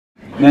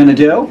Now,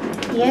 Nadele,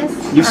 Yes.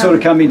 you've sort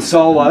of come in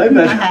solo,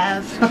 but I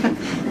have.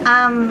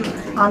 I'm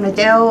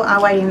Nadele. I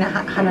weigh in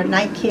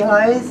 108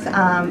 kilos.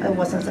 It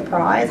wasn't a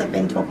surprise. I've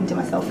been talking to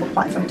myself for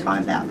quite some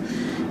time about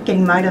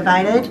getting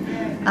motivated.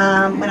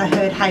 When I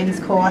heard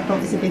Hayden's call, I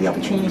thought this would be the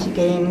opportunity to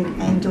get in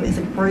and do it as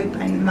a group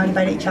and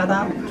motivate each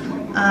other.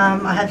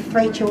 I have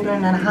 3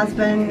 children and a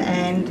husband,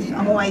 and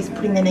I'm always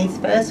putting their needs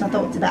first. And I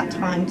thought it's about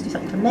time to do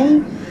something for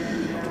me.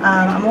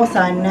 I'm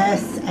also a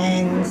nurse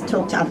and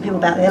talk to other people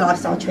about their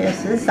lifestyle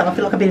choices, so I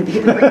feel like a bit of a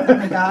hypocrite in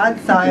that regard,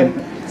 so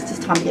it's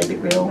just time to get a bit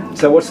real.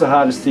 So what's the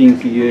hardest thing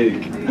for you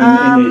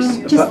in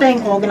this? Just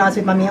being organised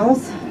with my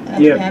meals,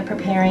 and, you know,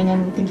 preparing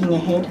and thinking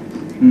ahead.